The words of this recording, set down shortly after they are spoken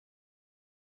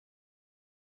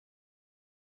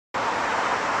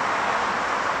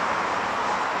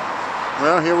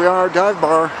Well, here we are, dive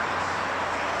bar.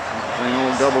 An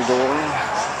old double door.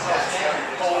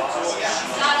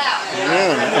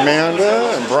 And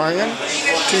Amanda and Brian,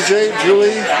 TJ,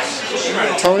 Julie,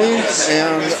 Tony,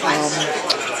 and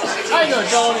How you doing,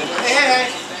 Tony? Hey.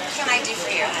 What can I do for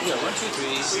you? Yeah, 1, 2,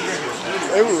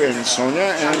 3. and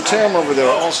Sonia and Tim over there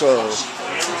also.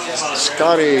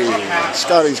 Scotty. Yeah.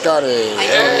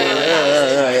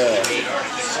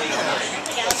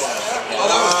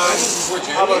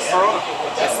 How about Corona?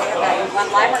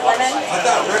 One lime or lemon? I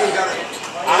thought Rennie got it.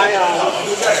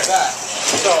 Who got it back?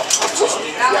 So,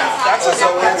 that's a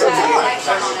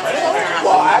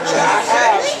well, actually,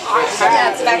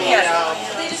 Yeah, it's back here.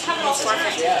 They just have it all sorted.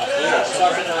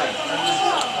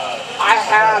 I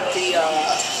have the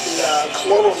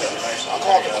clover leaf. I'll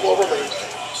call it the clover leaf.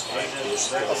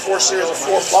 A 4 series of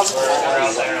 4 plus.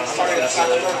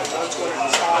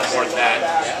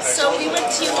 So we went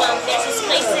to, there's this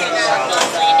place in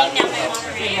North Landing down by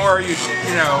Monterey. Or you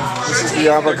know. This is the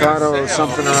avocado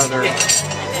something or other.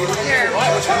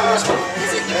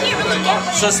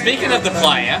 So speaking of the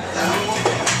playa,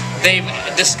 they've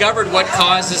discovered what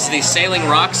causes the sailing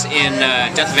rocks in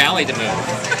Death Valley to move.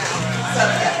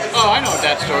 Oh, I know what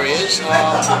that story is.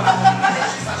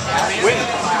 Wind.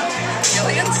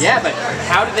 Yeah, but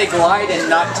how do they glide and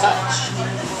not touch?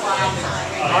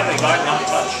 How do they glide and not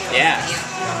touch? Yeah.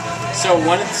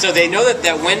 So they know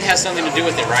that wind has something to do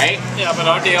with it, right? Yeah, but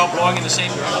aren't they all blowing in the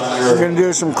same direction? We're going to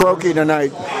do some croaky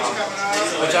tonight.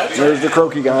 What's that? There's the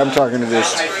croaky guy. I'm talking to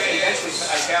this.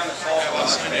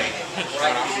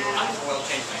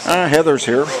 Heather's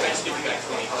here.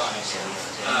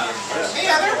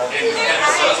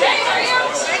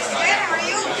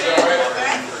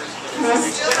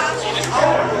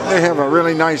 They have a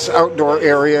really nice outdoor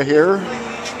area here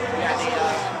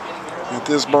at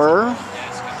this bar.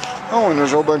 Oh, and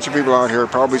there's a whole bunch of people out here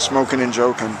probably smoking and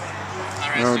joking.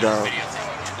 No doubt.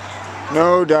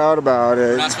 No doubt about it.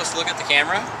 You're not supposed to look at the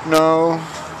camera? No.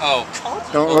 Oh.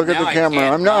 Don't look at the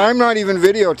camera. I'm not even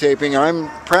videotaping. I'm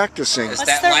practicing. Is What's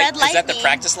that the light? red light Is that the mean?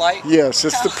 practice light? Yes,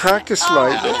 it's the practice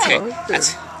light. That's Okay. right.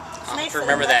 That's, Nice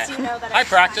remember that. You know that I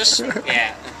practice.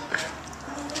 Yeah.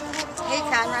 Hey,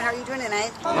 Conrad, how are you doing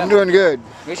tonight? I'm doing good.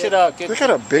 We should get Look at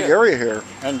a big area here.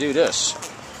 and do this.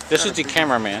 This is the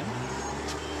cameraman.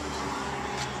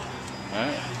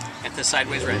 Alright. At the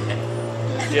sideways redhead.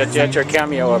 That's your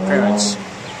cameo appearance.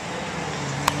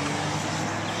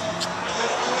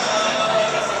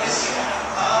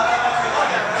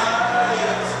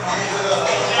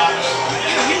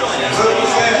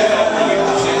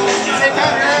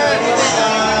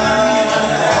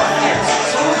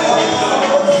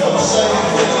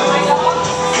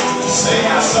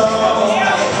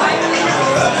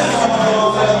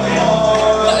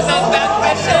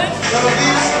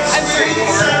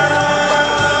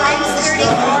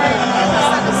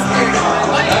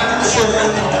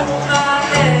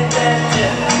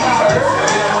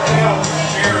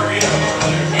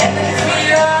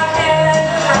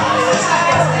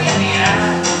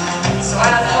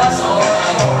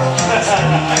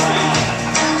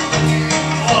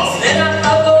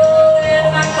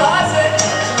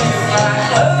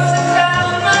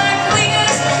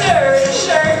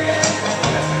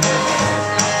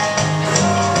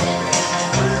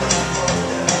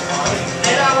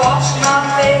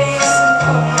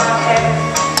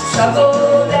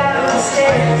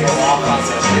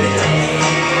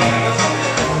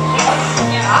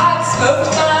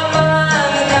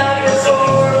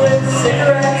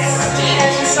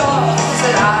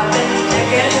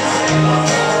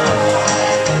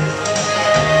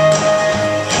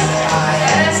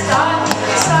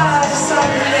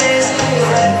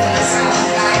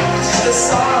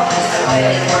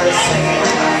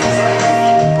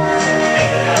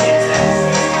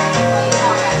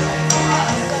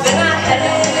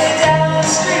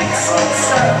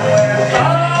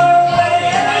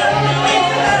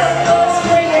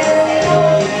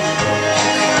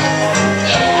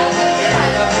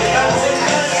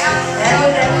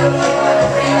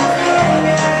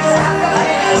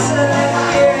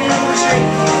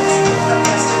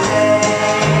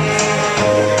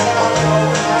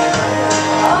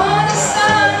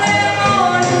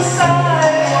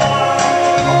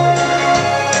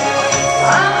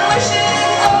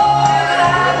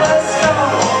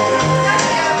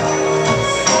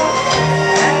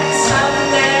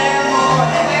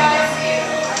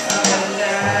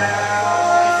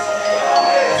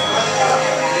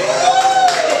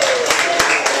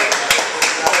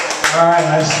 Alright,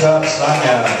 nice stuff,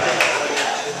 Sonia.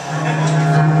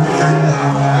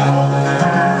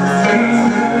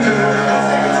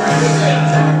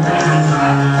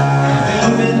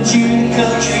 Moving to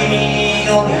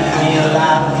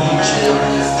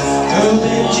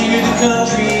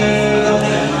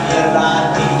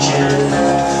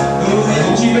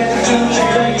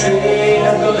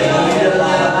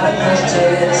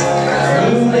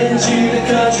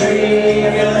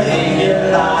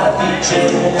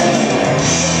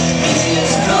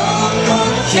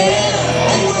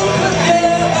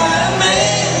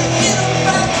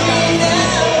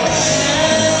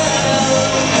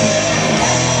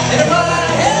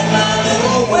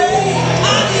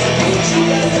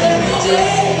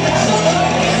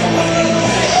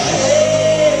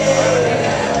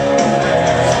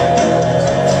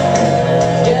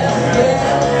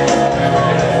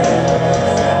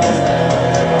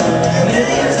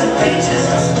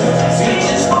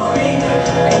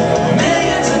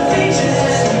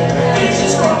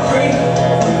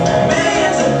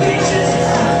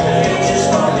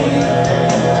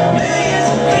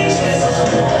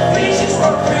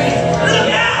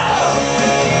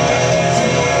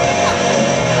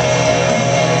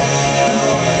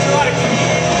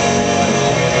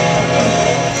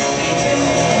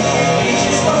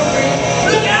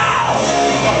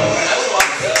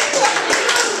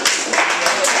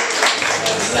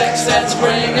That's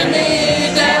bringing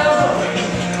me down.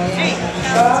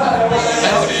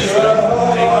 So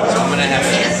I'm gonna have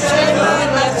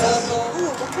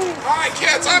Alright,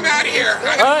 kids, I'm out of here.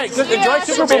 Alright, good. Enjoy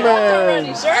Superman.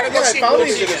 I gotta go see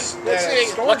movies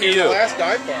again. Lucky you. Last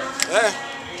dive bar.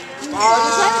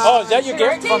 Oh, is that your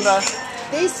gift from the...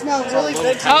 They smell really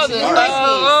good. The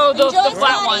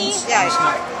flat ones.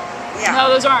 Yeah. No,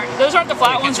 those aren't. Those aren't the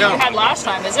flat ones that you had last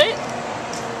time, is it?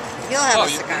 You'll have a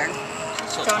cigar.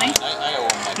 Tony?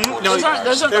 No, those aren't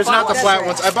there's not the flat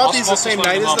ones. I bought these the same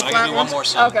night as the flat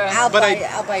ones. Okay. I'll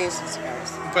buy you some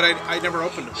cigars. But I never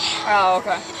opened them. Oh,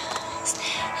 okay.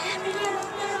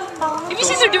 Have you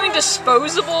seen they're doing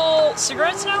disposable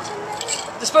cigarettes now?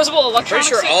 Disposable electronic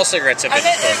pretty sure all cigarettes have I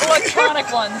been meant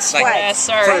electronic ones. Like, yes,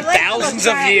 sorry. for thousands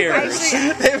of years.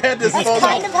 They've had disposable. That's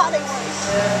kind of how they work.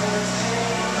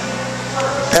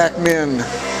 Pac-Man.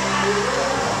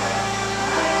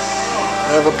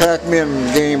 I have a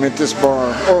Pac-Man game at this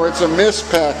bar. Oh, it's a Miss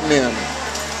Pac-Man.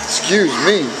 Excuse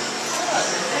me.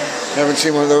 Haven't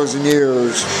seen one of those in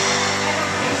years.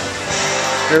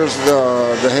 Here's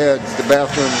the head. The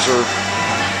bathrooms are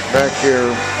back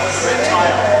here.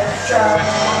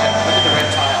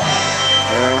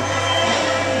 Yeah.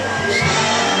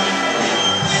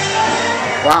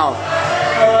 Wow.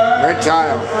 Red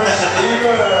tile.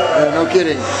 Yeah, no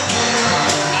kidding.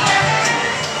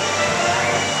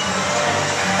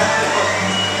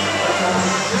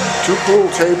 Two pool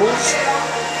tables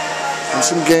and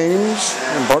some games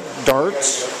and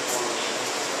darts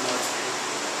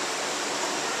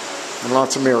and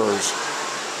lots of mirrors.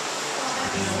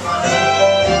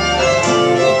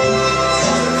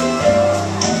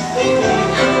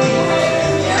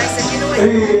 I said, you know what?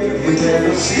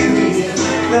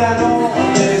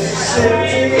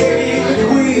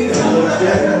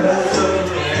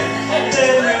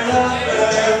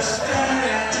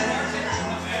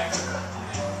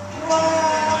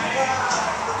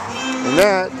 And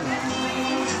that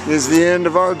is the end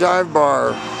of our dive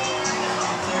bar.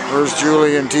 Where's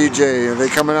Julie and TJ? Are they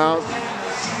coming out?